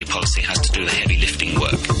policy has to do the heavy lifting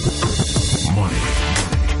work. Money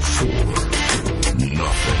for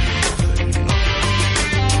nothing.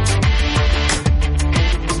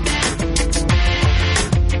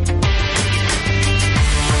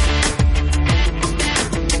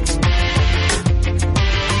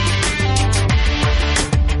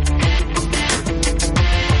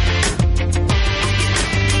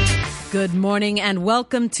 Good morning and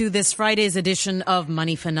welcome to this Friday's edition of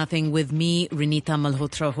Money for Nothing with me, Renita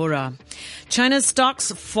Malhotra Hora. China's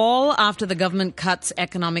stocks fall after the government cuts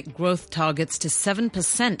economic growth targets to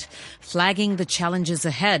 7%, flagging the challenges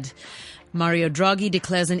ahead. Mario Draghi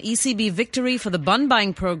declares an ECB victory for the bond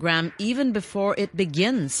buying program even before it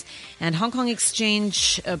begins. And Hong Kong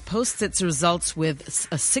Exchange posts its results with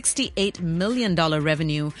a $68 million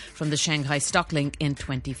revenue from the Shanghai Stock Link in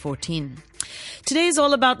 2014. Today is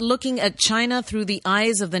all about looking at China through the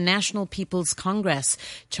eyes of the National People's Congress.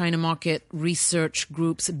 China Market Research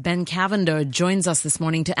Group's Ben Cavender joins us this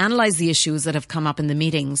morning to analyze the issues that have come up in the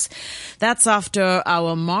meetings. That's after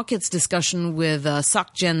our markets discussion with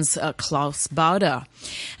SocGen's Klaus Bauder.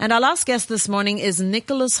 And our last guest this morning is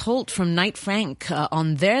Nicholas Holt from Knight Frank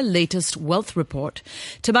on their latest wealth report.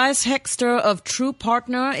 Tobias Hexter of True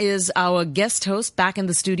Partner is our guest host back in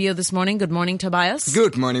the studio this morning. Good morning, Tobias.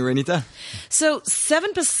 Good morning, Renita. So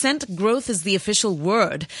 7% growth is the official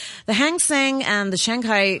word. The Hang Seng and the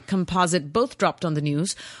Shanghai Composite both dropped on the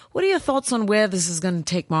news. What are your thoughts on where this is going to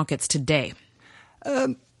take markets today?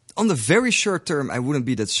 On the very short term, I wouldn't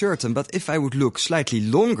be that certain. But if I would look slightly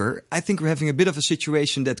longer, I think we're having a bit of a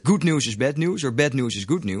situation that good news is bad news or bad news is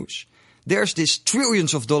good news. There's this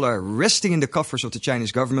trillions of dollars resting in the coffers of the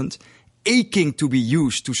Chinese government, aching to be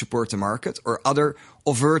used to support the market or other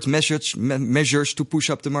overt measures to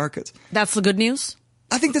push up the market. That's the good news?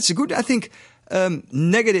 I think that's I think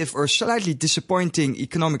negative or slightly disappointing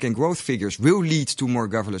economic and growth figures will lead to more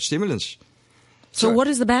government stimulus. So what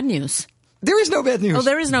is the bad news? There is no bad news. Oh,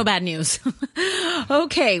 there is no bad news.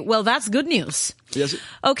 Okay, well, that's good news. Yes.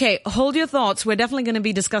 Okay, hold your thoughts. We're definitely going to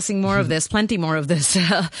be discussing more of this, plenty more of this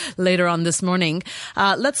later on this morning.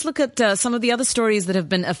 Let's look at some of the other stories that have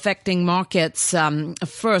been affecting markets.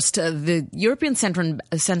 First, the European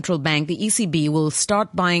Central Bank, the ECB, will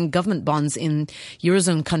start buying government bonds in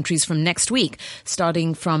Eurozone countries from next week,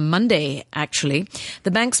 starting from Monday, actually.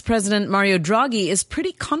 The bank's president, Mario Draghi, is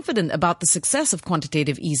pretty confident about the success of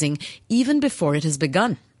quantitative easing, even before it has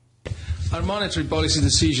begun. Our monetary policy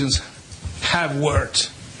decisions have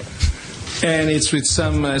worked, and it's with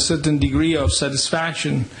some certain degree of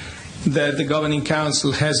satisfaction that the Governing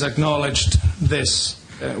Council has acknowledged this.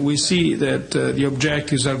 We see that the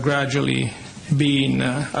objectives are gradually being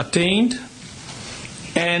attained,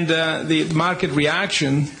 and the market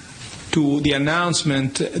reaction to the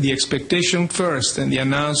announcement, the expectation first and the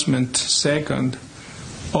announcement second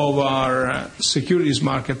of our securities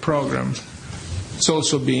market program, it's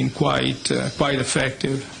also been quite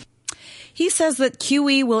effective. He says that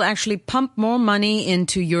QE will actually pump more money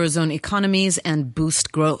into Eurozone economies and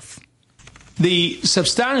boost growth. The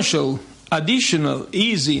substantial additional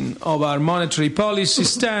easing of our monetary policy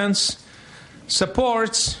stance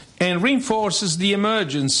supports and reinforces the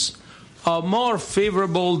emergence of more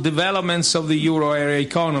favorable developments of the euro area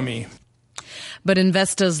economy. But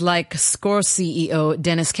investors like SCOR CEO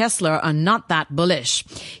Dennis Kessler are not that bullish.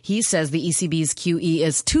 He says the ECB's QE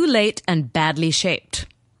is too late and badly shaped.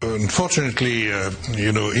 Unfortunately,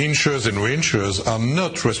 insurers and reinsurers are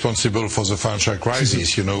not responsible for the financial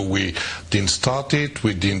crisis. We didn't start it,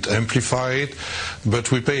 we didn't amplify it, but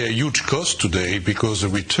we pay a huge cost today because the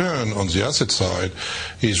return on the asset side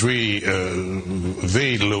is really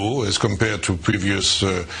very low as compared to previous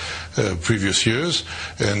years,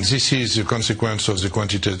 and this is the consequence of the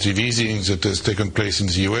quantitative easing that has taken place in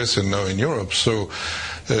the US and now in Europe. So,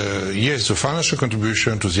 yes, the financial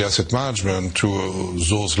contribution to the asset management, to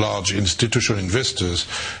those large institutional investors,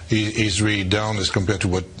 is really down as compared to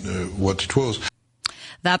what it was.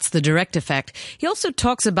 That's the direct effect. He also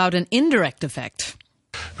talks about an indirect effect.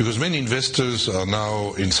 Because many investors are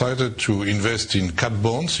now incited to invest in cat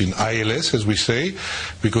bonds, in ILS as we say,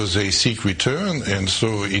 because they seek return, and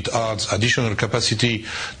so it adds additional capacity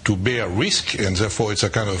to bear risk, and therefore it's a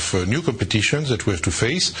kind of new competition that we have to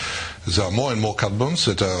face. There are more and more cat bonds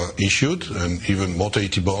that are issued, and even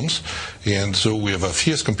mortality bonds, and so we have a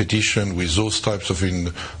fierce competition with those types of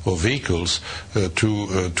vehicles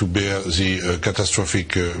to bear the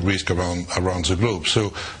catastrophic risk around the globe.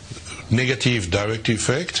 So negative direct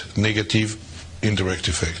effect, negative indirect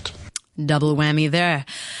effect. Double whammy there.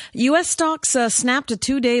 U.S. stocks snapped a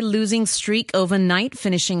 2-day losing streak overnight,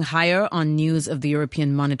 finishing higher on news of the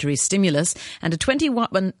European monetary stimulus and a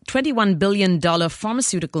 $21 billion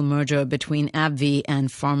pharmaceutical merger between AbbVie and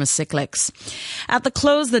Pharmacyclics. At the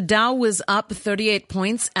close, the Dow was up 38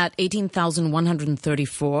 points at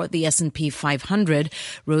 18,134. The S&P 500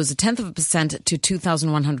 rose 0.1% to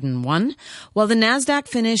 2,101, while the Nasdaq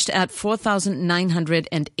finished at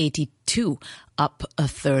 4,982. Up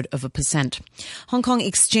 0.33%. Hong Kong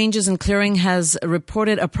Exchanges and Clearing has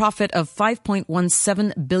reported a profit of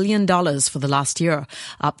 $5.17 billion for the last year,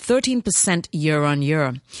 up 13% year on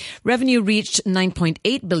year. Revenue reached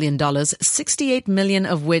 $9.8 billion, 68 million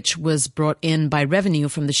of which was brought in by revenue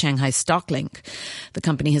from the Shanghai Stock Link. The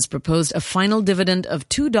company has proposed a final dividend of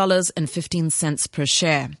 $2.15 per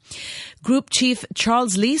share. Group Chief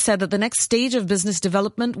Charles Lee said that the next stage of business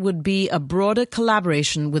development would be a broader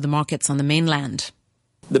collaboration with the markets on the mainland.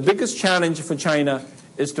 The biggest challenge for China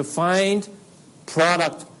is to find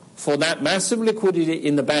product for that massive liquidity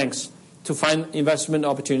in the banks, to find investment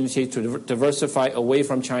opportunity to diversify away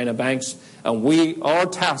from China banks. And our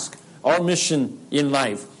task, our mission in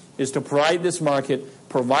life is to provide this market,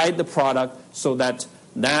 provide the product so that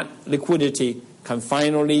that liquidity can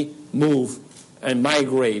finally move and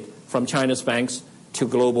migrate from China's banks to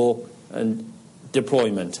global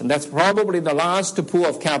deployment. And that's probably the last pool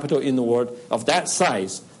of capital in the world of that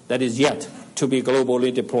size that is yet to be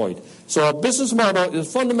globally deployed. So our business model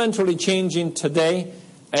is fundamentally changing today,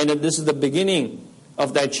 and this is the beginning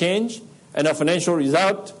of that change. And our financial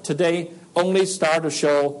result today only start to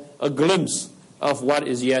show a glimpse of what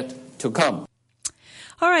is yet to come.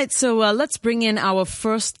 All right, so let's bring in our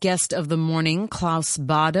first guest of the morning, Klaus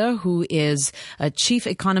Baader, who is a chief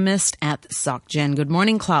economist at SocGen. Good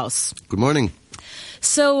morning, Klaus. Good morning.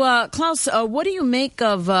 So, Klaus, what do you make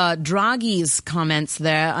of Draghi's comments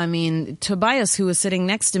there? I mean, Tobias, who was sitting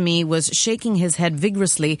next to me, was shaking his head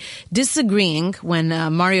vigorously, disagreeing when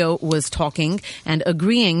Mario was talking and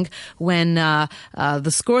agreeing when the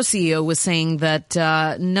SCOR CEO was saying that,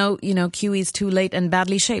 no, QE's too late and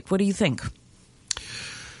badly shaped. What do you think?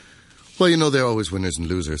 Well, there are always winners and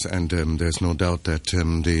losers, and there's no doubt that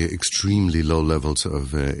the extremely low levels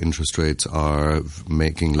of interest rates are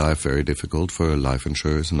making life very difficult for life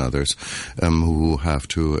insurers and others who have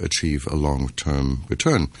to achieve a long-term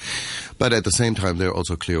return. But at the same time, there are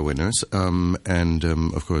also clear winners, and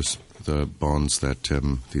of course, the bonds that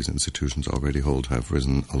these institutions already hold have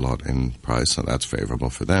risen a lot in price, so that's favorable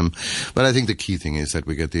for them. But I think the key thing is that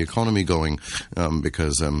we get the economy going,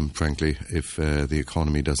 because, frankly, if the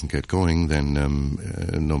economy doesn't get going, then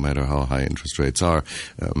no matter how high interest rates are,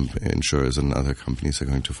 insurers and other companies are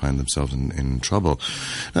going to find themselves in trouble.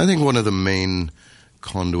 And I think one of the main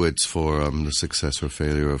conduits for the success or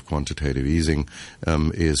failure of quantitative easing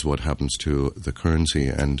is what happens to the currency.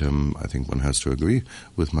 And I think one has to agree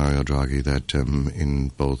with Mario Draghi that in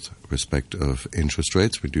both respect of interest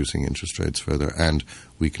rates, reducing interest rates further, and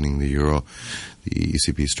weakening the euro, the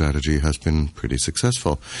ECB strategy has been pretty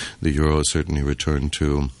successful. The euro has certainly returned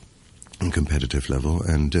to competitive level,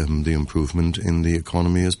 and the improvement in the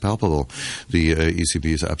economy is palpable. The ECB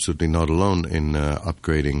is absolutely not alone in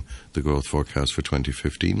upgrading the growth forecast for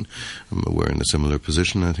 2015. We're in a similar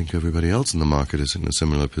position. I think everybody else in the market is in a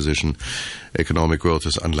similar position. Economic growth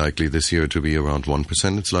is unlikely this year to be around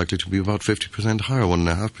 1%. It's likely to be about 50% higher,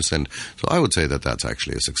 1.5%. So I would say that that's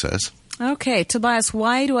actually a success. Okay, Tobias,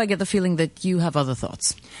 why do I get the feeling that you have other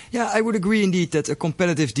thoughts? Yeah, I would agree indeed that a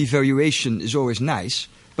competitive devaluation is always nice.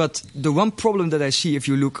 But the one problem that I see if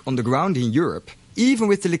you look on the ground in Europe, even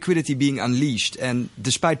with the liquidity being unleashed and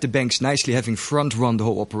despite the banks nicely having front-run the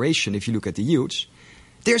whole operation, if you look at the yields,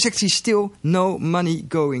 there's actually still no money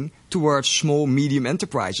going towards small, medium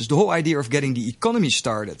enterprises. The whole idea of getting the economy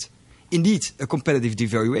started. Indeed, a competitive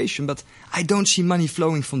devaluation, but I don't see money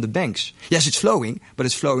flowing from the banks. Yes, it's flowing, but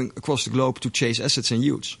it's flowing across the globe to chase assets and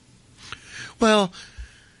yields. Well,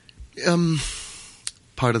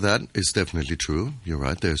 part of that is definitely true. You're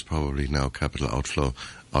right. There's probably now capital outflow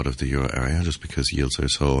out of the euro area just because yields are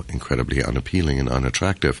so incredibly unappealing and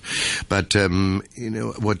unattractive. But,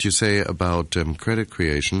 what you say about credit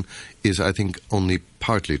creation is, I think, only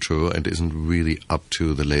partly true and isn't really up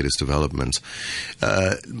to the latest developments.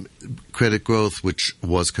 Credit growth, which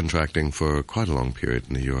was contracting for quite a long period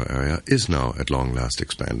in the euro area, is now at long last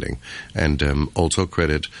expanding. And also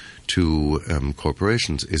credit to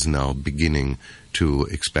corporations is now beginning to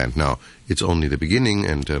expand. Now, it's only the beginning,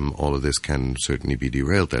 and all of this can certainly be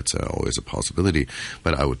derailed. That's always a possibility,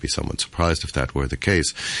 but I would be somewhat surprised if that were the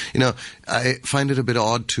case. I find it a bit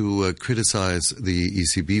odd to criticize the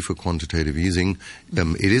ECB for quantitative easing.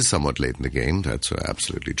 It is somewhat late in the game. That's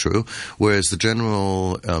absolutely true. Whereas the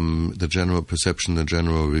general perception, the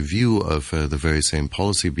general review of the very same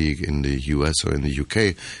policy being in the US or in the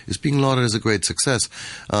UK is being lauded as a great success.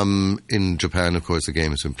 In Japan, of course, the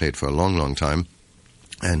game has been played for a long, long time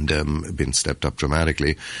and been stepped up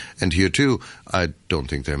dramatically. And here, too, I don't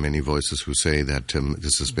think there are many voices who say that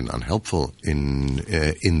this has been unhelpful in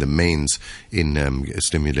the mains in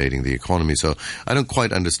stimulating the economy. So I don't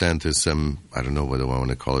quite understand this, I don't know whether I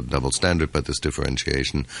want to call it double standard, but this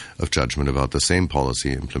differentiation of judgment about the same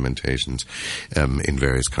policy implementations in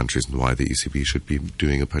various countries and why the ECB should be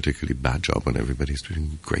doing a particularly bad job when everybody's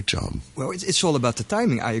doing a great job. Well, it's all about the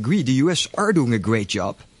timing. I agree. The US are doing a great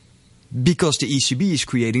job, because the ECB is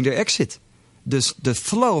creating their exit. The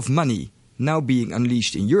flow of money now being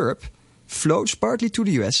unleashed in Europe flows partly to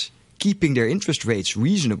the US, keeping their interest rates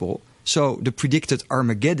reasonable, so the predicted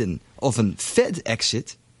Armageddon of a Fed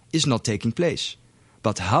exit is not taking place.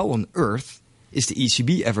 But how on earth is the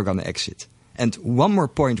ECB ever going to exit? And one more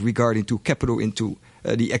point regarding to capital into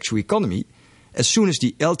the actual economy. As soon as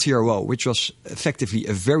the LTRO, which was effectively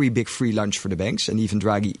a very big free lunch for the banks, and even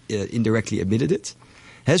Draghi indirectly admitted it,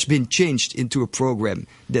 has been changed into a program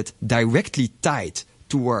that directly tied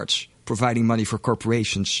towards providing money for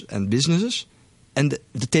corporations and businesses, and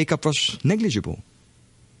the take-up was negligible.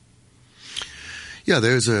 Yeah,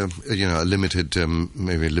 there's a limited,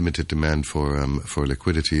 maybe a limited demand for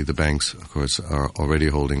liquidity. The banks, of course, are already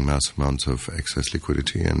holding massive amounts of excess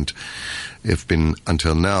liquidity, and have been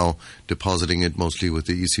until now depositing it mostly with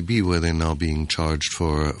the ECB, where they're now being charged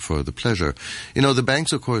for the pleasure. The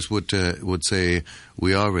banks, of course, would say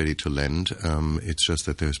we are ready to lend. It's just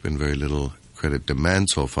that there's been very little credit demand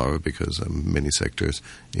so far, because many sectors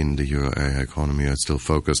in the euro area economy are still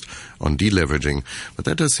focused on deleveraging. But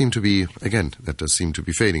that does seem to be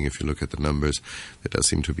fading. If you look at the numbers, there does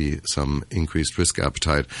seem to be some increased risk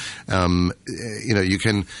appetite.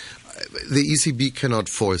 The ECB cannot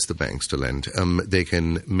force the banks to lend. They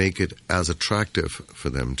can make it as attractive for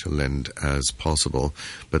them to lend as possible,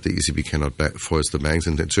 but the ECB cannot force the banks,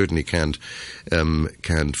 and it certainly can't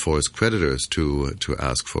force creditors to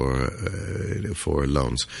ask for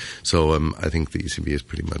loans. So I think the ECB has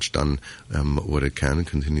pretty much done what it can and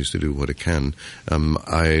continues to do what it can.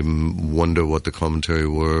 I wonder what the commentary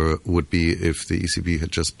would be if the ECB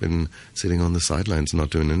had just been sitting on the sidelines, not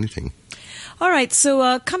doing anything. All right,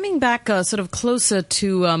 so coming back sort of closer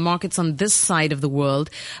to markets on this side of the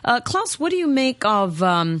world, Klaus, what do you make of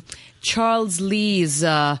Charles Lee's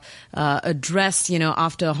address,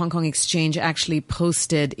 after Hong Kong Exchange actually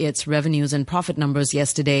posted its revenues and profit numbers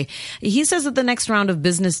yesterday? He says that the next round of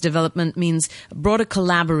business development means broader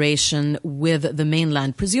collaboration with the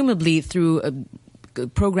mainland, presumably through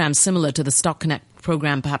programs similar to the Stock Connect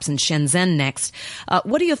program, perhaps in Shenzhen next.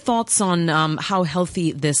 What are your thoughts on how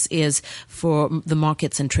healthy this is for the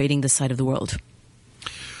markets and trading this side of the world?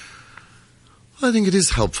 I think it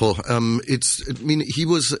is helpful. He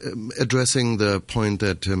was addressing the point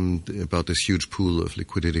that about this huge pool of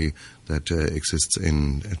liquidity that exists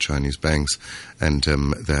in Chinese banks, and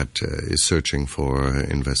that is searching for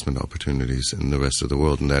investment opportunities in the rest of the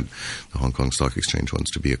world, and that the Hong Kong Stock Exchange wants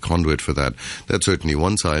to be a conduit for that. That's certainly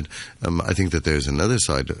one side. I think that there's another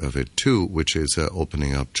side of it too, which is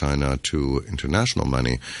opening up China to international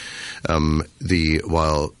money. I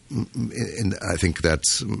think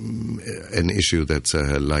that's an issue that's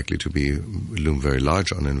likely to loom very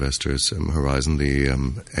large on investors' horizon.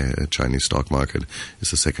 The Chinese stock market is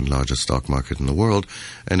the second largest stock market in the world,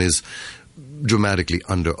 and is dramatically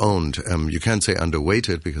underowned. You can't say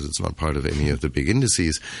underweighted because it's not part of any of the big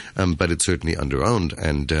indices, but it's certainly underowned.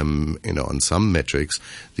 And on some metrics,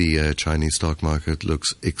 the Chinese stock market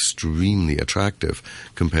looks extremely attractive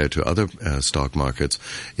compared to other stock markets.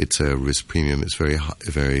 Its risk premium is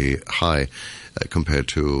very high compared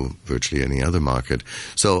to virtually any other market.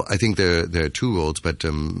 So I think there are two roads, but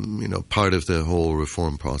part of the whole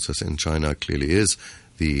reform process in China clearly is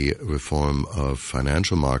the reform of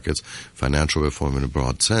financial markets, financial reform in a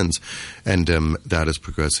broad sense, and that is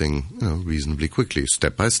progressing reasonably quickly,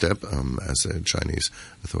 step by step, as Chinese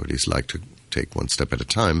authorities like to take one step at a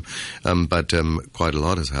time. But quite a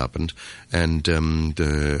lot has happened, and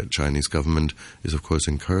the Chinese government is, of course,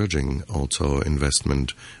 encouraging also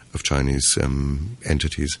investment of Chinese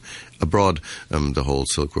entities abroad, the whole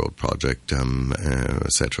Silk Road project,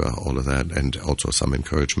 etc., all of that, and also some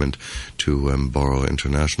encouragement to borrow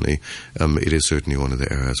internationally. It is certainly one of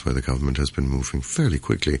the areas where the government has been moving fairly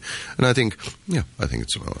quickly. And I think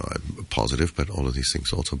it's positive, but all of these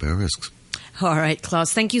things also bear risks. All right,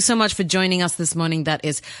 Klaus, thank you so much for joining us this morning. That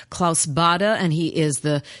is Klaus Bade, and he is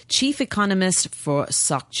the chief economist for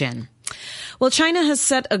SocGen. Well, China has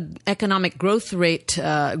set an economic growth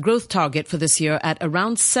target for this year at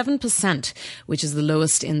around 7%, which is the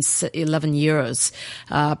lowest in 11 years.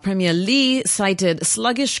 Premier Li cited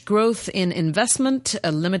sluggish growth in investment,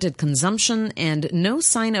 a limited consumption, and no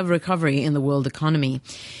sign of recovery in the world economy.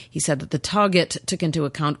 He said that the target took into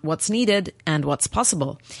account what's needed and what's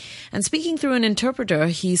possible. And speaking through an interpreter,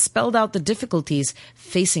 he spelled out the difficulties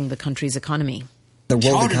facing the country's economy. The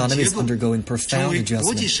world economy is undergoing profound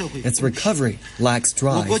adjustment. Its recovery lacks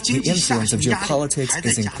drive. The influence of geopolitics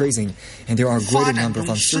is increasing, and there are a greater number of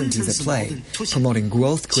uncertainties at play. Promoting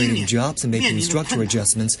growth, creating jobs, and making structural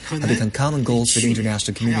adjustments have become common goals for the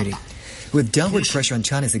international community. With downward pressure on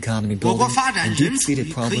China's economy building and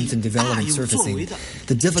deep-seated problems in development surfacing,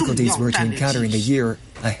 the difficulties we're to encounter in the year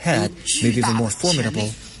ahead may be even more formidable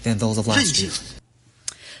than those of last year.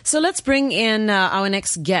 So let's bring in our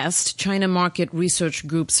next guest, China Market Research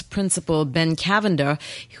Group's principal, Ben Cavender,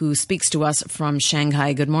 who speaks to us from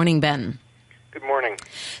Shanghai. Good morning, Ben. Good morning.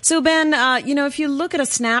 So, Ben, if you look at a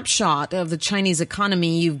snapshot of the Chinese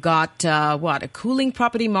economy, you've got, a cooling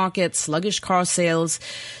property market, sluggish car sales,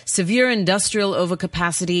 severe industrial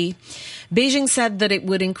overcapacity. Beijing said that it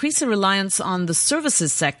would increase the reliance on the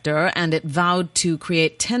services sector, and it vowed to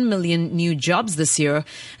create 10 million new jobs this year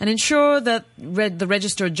and ensure that the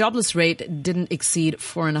registered jobless rate didn't exceed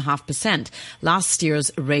 4.5%. Last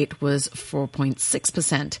year's rate was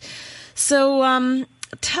 4.6%. So,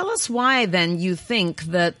 tell us why, then, you think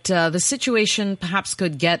that the situation perhaps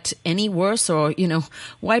could get any worse, or,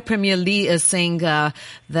 why Premier Li is saying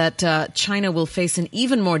that China will face an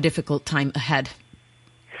even more difficult time ahead.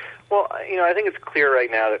 Well, I think it's clear right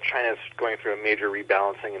now that China is going through a major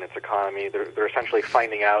rebalancing in its economy. They're essentially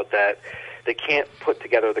finding out that they can't put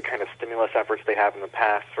together the kind of stimulus efforts they have in the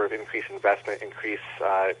past, sort of increase investment, increase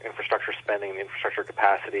infrastructure spending, infrastructure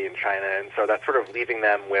capacity in China. And so that's sort of leaving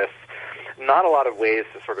them with not a lot of ways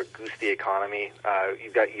to sort of goose the economy.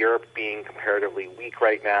 You've got Europe being comparatively weak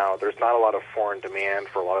right now. There's not a lot of foreign demand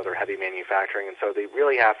for a lot of their heavy manufacturing, and so they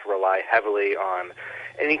really have to rely heavily on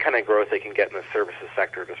any kind of growth they can get in the services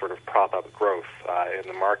sector to sort of prop up growth in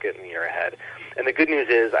the market in the year ahead. And the good news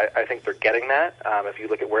is I think they're getting that. If you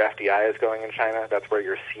look at where FDI is going in China, that's where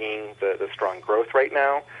you're seeing the strong growth right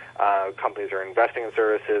now. Companies are investing in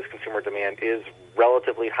services. Consumer demand is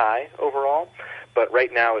relatively high overall. But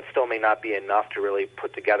right now, it still may not be enough to really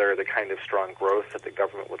put together the kind of strong growth that the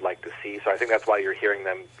government would like to see. So I think that's why you're hearing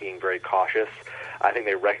them being very cautious. I think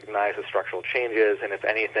they recognize the structural changes, and if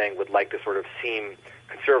anything, would like to sort of seem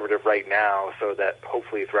conservative right now so that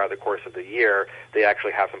hopefully throughout the course of the year, they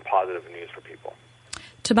actually have some positive news for people.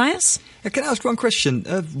 Tobias? Can I ask one question?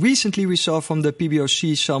 Recently we saw from the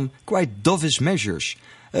PBOC some quite dovish measures.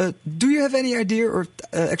 Do you have any idea or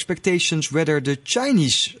expectations whether the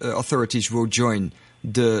Chinese authorities will join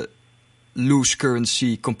the loose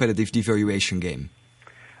currency competitive devaluation game?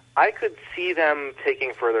 I could see them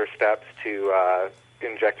taking further steps to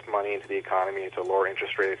inject money into the economy, to lower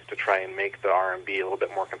interest rates, to try and make the RMB a little bit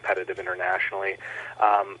more competitive internationally.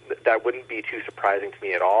 That wouldn't be too surprising to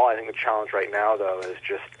me at all. I think the challenge right now, though, is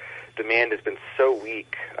just demand has been so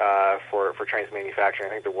weak for Chinese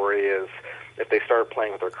manufacturing. I think the worry is if they start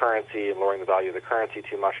playing with their currency and lowering the value of the currency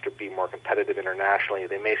too much to be more competitive internationally,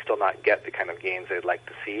 they may still not get the kind of gains they'd like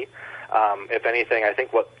to see. If anything, I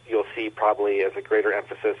think what you'll see probably is a greater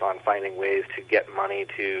emphasis on finding ways to get money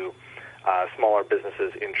to smaller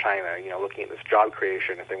businesses in China. Looking at this job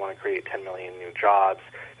creation, if they want to create 10 million new jobs,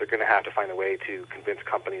 they're going to have to find a way to convince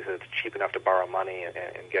companies that it's cheap enough to borrow money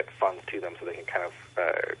and get funds to them so they can kind of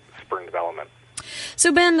spur development.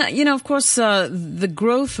 So, Ben, of course, the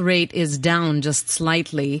growth rate is down just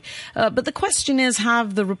slightly. But the question is,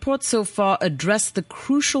 have the reports so far addressed the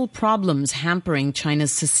crucial problems hampering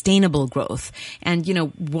China's sustainable growth? And,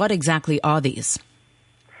 what exactly are these?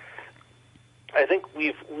 I think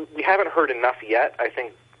we haven't heard enough yet. I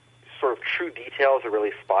think sort of true details are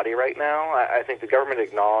really spotty right now. I think the government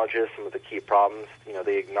acknowledges some of the key problems.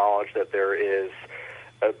 They acknowledge that there is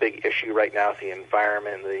a big issue right now with the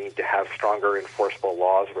environment. They need to have stronger enforceable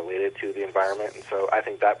laws related to the environment. And so I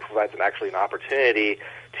think that provides actually an opportunity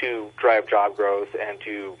to drive job growth and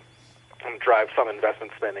to drive some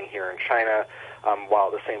investment spending here in China, while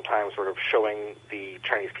at the same time sort of showing the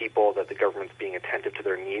Chinese people that the government's being attentive to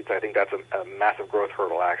their needs. I think that's a massive growth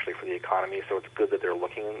hurdle, actually, for the economy, so it's good that they're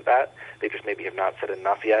looking at that. They just maybe have not said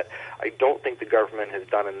enough yet. I don't think the government has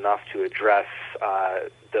done enough to address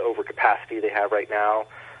the overcapacity they have right now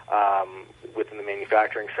within the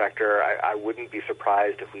manufacturing sector. I wouldn't be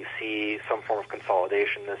surprised if we see some form of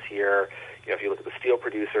consolidation this year. You know, if you look at the steel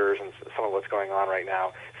producers and some of what's going on right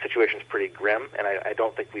now, the situation's pretty grim, and I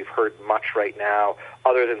don't think we've heard much right now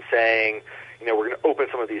other than saying, you know, we're going to open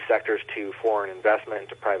some of these sectors to foreign investment,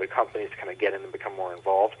 to private companies to kind of get in and become more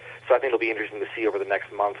involved. So I think it'll be interesting to see over the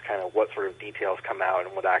next month kind of what sort of details come out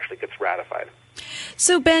and what actually gets ratified.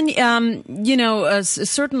 So, Ben, you know,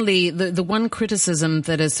 certainly the one criticism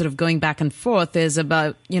that is sort of going back and forth is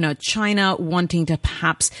about, you know, China wanting to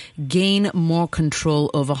perhaps gain more control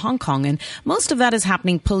over Hong Kong. And most of that is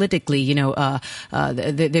happening politically. You know,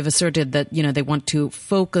 they've asserted that, you know, they want to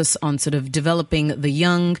focus on sort of developing the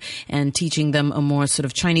young and teaching them a more sort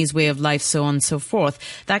of Chinese way of life, so on and so forth,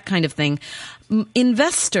 that kind of thing.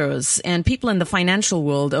 Investors and people in the financial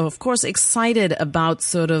world are, of course, excited about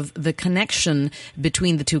sort of the connection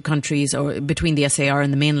between the two countries, or between the SAR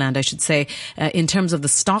and the mainland, I should say, in terms of the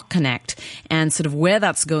stock connect and sort of where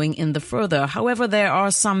that's going in the further. However, there are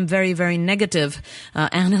some very, very negative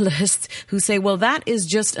analysts who say, well, that is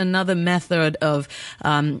just another method of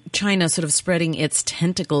China sort of spreading its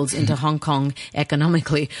tentacles into Hong Kong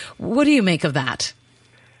economically. What do you make of that?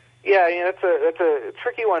 Yeah, I mean, that's a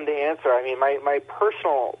tricky one to answer. I mean, my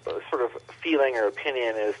personal sort of feeling or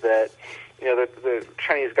opinion is that, you know, the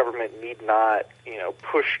Chinese government need not, you know,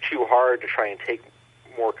 push too hard to try and take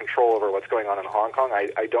more control over what's going on in Hong Kong.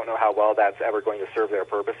 I don't know how well that's ever going to serve their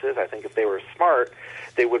purposes. I think if they were smart,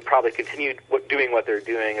 they would probably continue doing what they're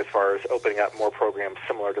doing as far as opening up more programs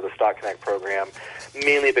similar to the Stock Connect program,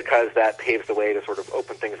 mainly because that paves the way to sort of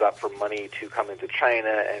open things up for money to come into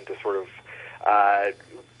China and to sort of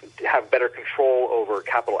have better control over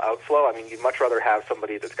capital outflow. I mean, you'd much rather have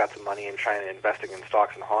somebody that's got some money in China investing in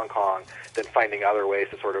stocks in Hong Kong than finding other ways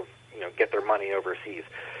to sort of, you know, get their money overseas.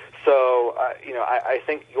 So, you know, I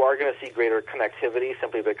think you are going to see greater connectivity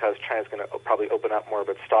simply because China's going to probably open up more of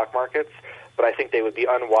its stock markets. But I think they would be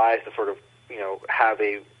unwise to sort of, you know, have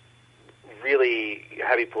a really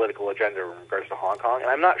heavy political agenda in regards to Hong Kong.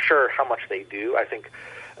 And I'm not sure how much they do. I think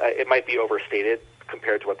it might be overstated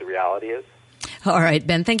compared to what the reality is. All right,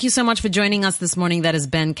 Ben, thank you so much for joining us this morning. That is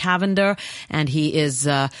Ben Cavender, and he is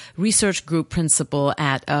research group principal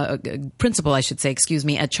at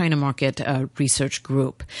at China Market Research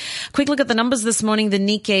Group. Quick look at the numbers this morning. The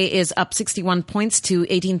Nikkei is up 61 points to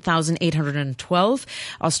 18,812.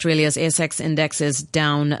 Australia's ASX index is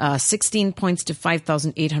down 16 points to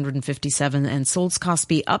 5,857, and Seoul's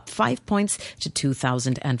Kospi up 5 points to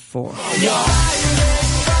 2,004.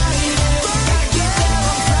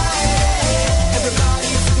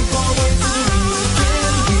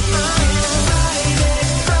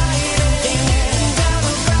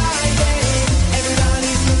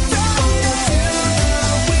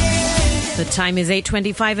 The time is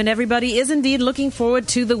 8:25 and everybody is indeed looking forward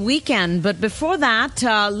to the weekend. But before that,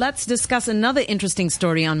 let's discuss another interesting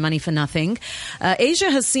story on Money for Nothing. Asia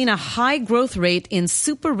has seen a high growth rate in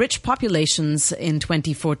super rich populations in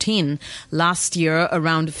 2014. Last year,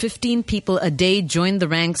 around 15 people a day joined the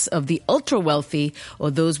ranks of the ultra wealthy, or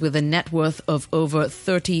those with a net worth of over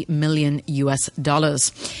 $30 million.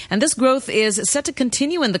 And this growth is set to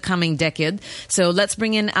continue in the coming decade. So let's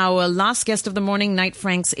bring in our last guest of the morning, Knight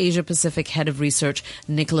Frank's Asia Pacific Head of Research,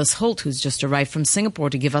 Nicholas Holt, who's just arrived from Singapore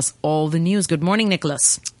to give us all the news. Good morning,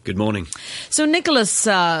 Nicholas. Good morning. So, Nicholas,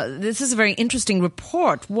 this is a very interesting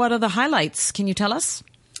report. What are the highlights? Can you tell us?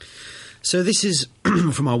 So this is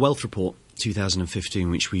from our Wealth Report 2015,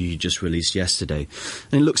 which we just released yesterday.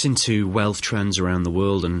 And it looks into wealth trends around the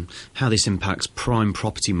world and how this impacts prime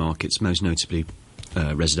property markets, most notably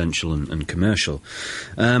residential and commercial.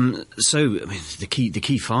 So I mean, the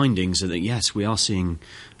key findings are that, yes, we are seeing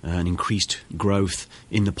an increased growth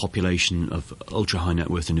in the population of ultra-high net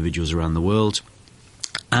worth individuals around the world.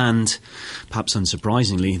 And perhaps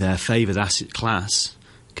unsurprisingly, their favoured asset class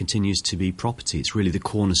continues to be property. It's really the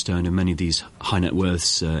cornerstone of many of these high net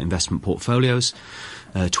worths investment portfolios.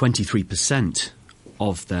 23%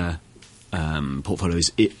 of their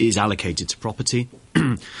portfolios is allocated to property,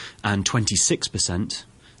 and 26%,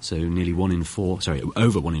 so nearly over 1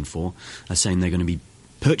 in 4, are saying they're going to be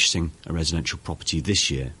purchasing a residential property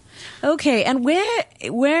this year. Okay, and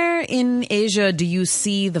where in Asia do you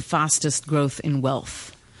see the fastest growth in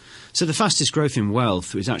wealth? So the fastest growth in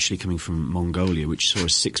wealth is actually coming from Mongolia, which saw a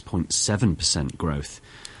 6.7% growth.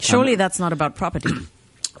 Surely that's not about property.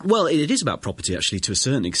 Well, it is about property, actually, to a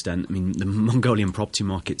certain extent. I mean, the Mongolian property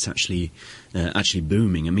market's actually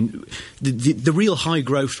booming. I mean, the real high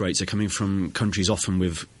growth rates are coming from countries often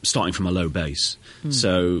starting from a low base.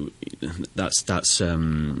 So that's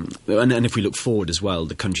and if we look forward as well,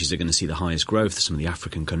 the countries that are going to see the highest growth, some of the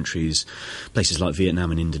African countries, places like Vietnam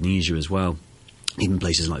and Indonesia as well. Even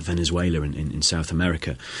places like Venezuela in South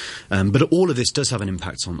America. But all of this does have an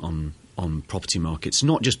impact on property markets,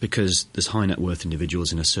 not just because there's high net worth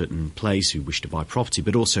individuals in a certain place who wish to buy property,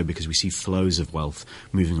 but also because we see flows of wealth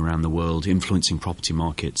moving around the world, influencing property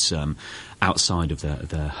markets outside of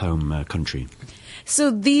their home country.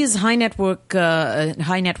 So these high net worth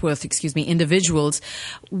individuals,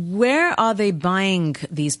 where are they buying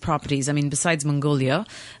these properties? I mean, besides Mongolia,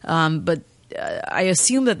 but I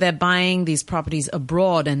assume that they're buying these properties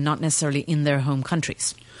abroad and not necessarily in their home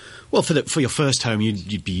countries. Well, for your first home,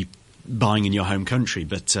 you'd be buying in your home country,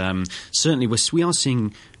 but certainly we are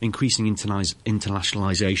seeing increasing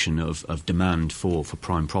internationalization of demand for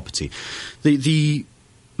prime property. The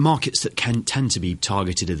markets that tend to be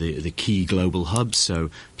targeted are the key global hubs, so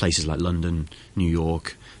places like London, New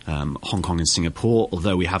York, Hong Kong and Singapore,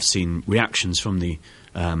 although we have seen reactions from the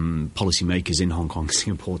policymakers in Hong Kong and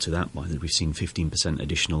Singapore to that. We've seen 15%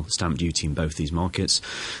 additional stamp duty in both these markets.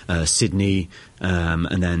 Sydney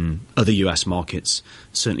and then other US markets,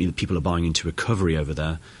 certainly the people are buying into recovery over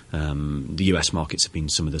there. The US markets have been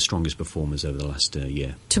some of the strongest performers over the last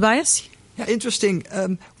year. Tobias? Yeah, interesting.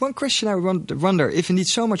 One question I wonder, if indeed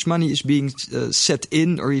so much money is being set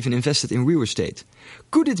in or even invested in real estate,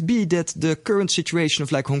 could it be that the current situation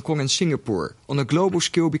of like Hong Kong and Singapore on a global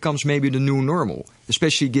scale becomes maybe the new normal,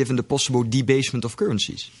 especially given the possible debasement of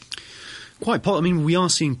currencies? I mean, we are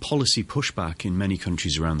seeing policy pushback in many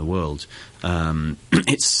countries around the world. We're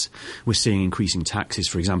seeing increasing taxes.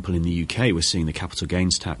 For example, in the UK, we're seeing the capital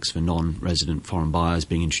gains tax for non-resident foreign buyers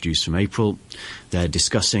being introduced from April. They're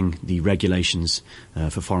discussing the regulations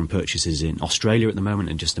for foreign purchases in Australia at the moment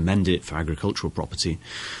and just amended it for agricultural property.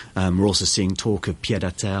 We're also seeing talk of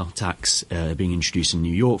pied-à-terre tax being introduced in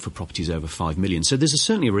New York for properties over $5 million. So there's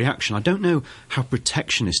certainly a reaction. I don't know how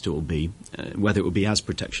protectionist it will be, whether it will be as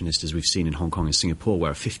protectionist as we've seen in Hong Kong and Singapore,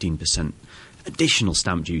 where a 15% additional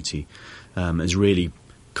stamp duty has really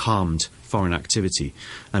calmed foreign activity.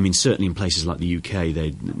 I mean, certainly in places like the UK,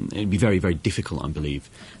 it'd be very, very difficult, I believe,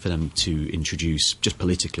 for them to introduce, just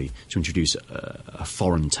politically, a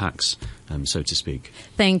foreign tax, so to speak.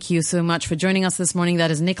 Thank you so much for joining us this morning. That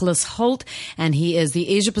is Nicholas Holt, and he is the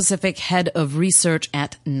Asia-Pacific Head of Research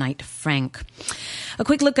at Knight Frank. A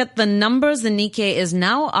quick look at the numbers. The Nikkei is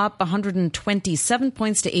now up 127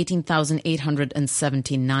 points to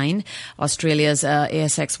 18,879. Australia's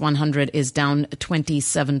ASX 100 is down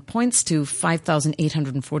 27 points to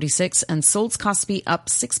 5,846, and Seoul's Kospi up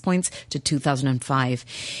 6 points to 2,005.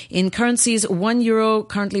 In currencies, €1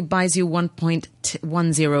 currently buys you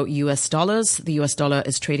 1.10 US dollars. The US dollar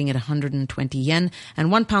is trading at 120 yen,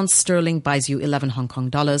 and £1 sterling buys you 11 Hong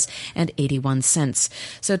Kong dollars and 81 cents.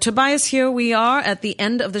 So Tobias, here we are at the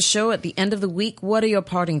end of the show, at the end of the week. What are your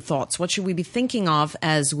parting thoughts? What should we be thinking of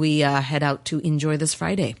as we head out to enjoy this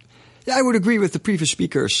Friday? Yeah, I would agree with the previous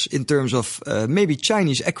speakers in terms of maybe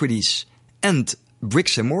Chinese equities and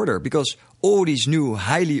bricks and mortar, because all these new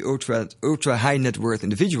highly ultra high net worth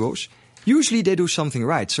individuals, usually they do something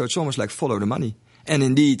right. So it's almost like follow the money. And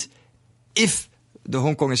indeed, if the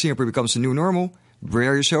Hong Kong and Singapore becomes the new normal,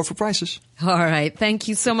 prepare yourself for prices. All right. Thank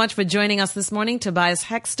you so much for joining us this morning, Tobias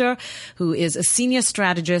Hexter, who is a senior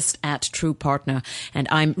strategist at True Partner. And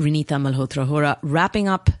I'm Renita Malhotra Hora, wrapping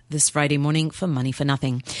up this Friday morning for Money for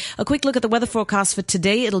Nothing. A quick look at the weather forecast for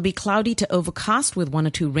today. It'll be cloudy to overcast with 1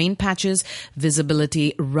 or 2 rain patches,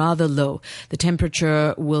 visibility rather low. The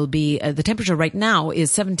temperature right now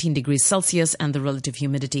is 17 degrees Celsius and the relative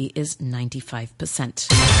humidity is 95%.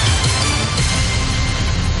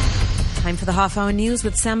 Time for the half-hour news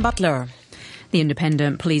with Sam Butler. The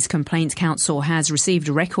Independent Police Complaints Council has received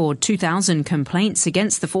a record 2,000 complaints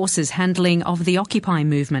against the force's handling of the Occupy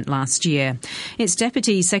movement last year. Its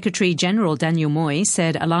Deputy Secretary General Daniel Moy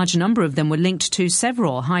said a large number of them were linked to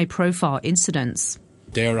several high-profile incidents.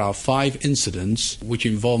 There are 5 incidents which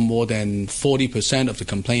involve more than 40% of the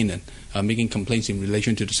complainant making complaints in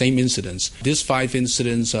relation to the same incidents. These 5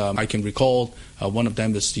 incidents, I can recall, one of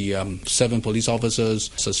them is the 7 police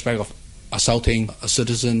officers suspect of assaulting a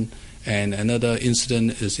citizen, and another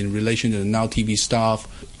incident is in relation to the Now TV staff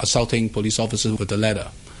assaulting police officers with a ladder.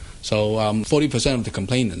 So 40% of the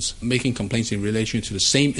complainants making complaints in relation to the same